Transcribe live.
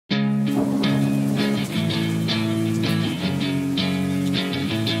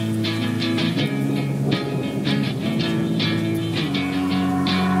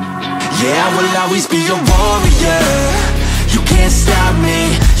always be a warrior. You can't stop me,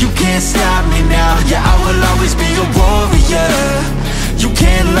 you can't stop me now. Yeah, I will always be a warrior. You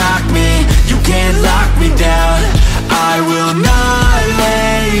can't lock me, you can't lock me down. I will not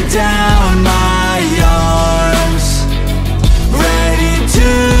lay down my arms, ready to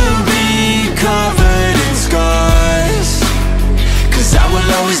be covered in scars, 'cause I will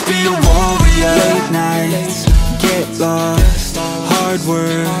always be a warrior. Late nights, get lost, hard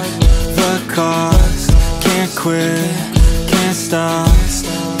work, the cost. Can't quit, can't stop,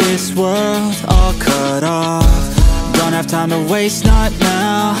 this world all cut off. Don't have time to waste, not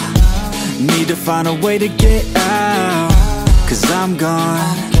now. Need to find a way to get out, 'cause I'm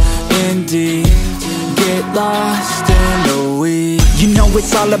gone in deep. Get lost in the weeds. You know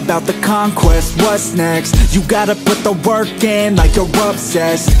it's all about the conquest. What's next? You gotta put the work in like you're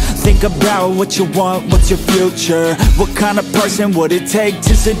obsessed. Think about what you want, what's your future? What kind of person would it take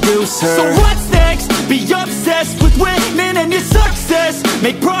to seduce her? So what's next? Be obsessed with winning and your success.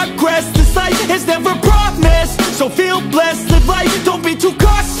 Make progress, this life is never promised. So feel blessed, live life, don't be too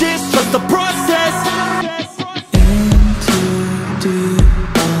cautious. Trust the process. In too deep,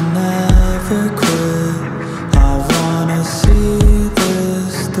 I'll never quit. I wanna see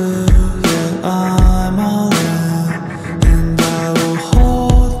this through. Yeah, I'm all in, and I will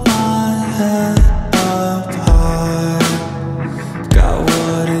hold my head up high. Got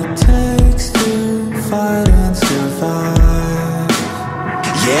what it takes to fight and survive.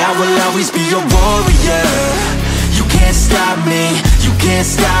 Yeah, I will always be a warrior. You can't stop me, you can't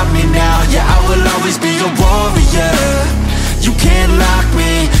stop me now. Yeah, I will always be a warrior. You can't lock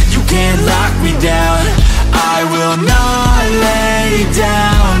me, you can't lock me down. I will not lay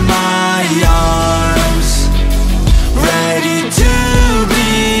down my arms, ready to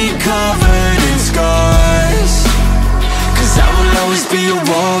be covered in scars, 'cause I will always be a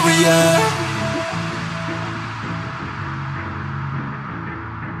warrior.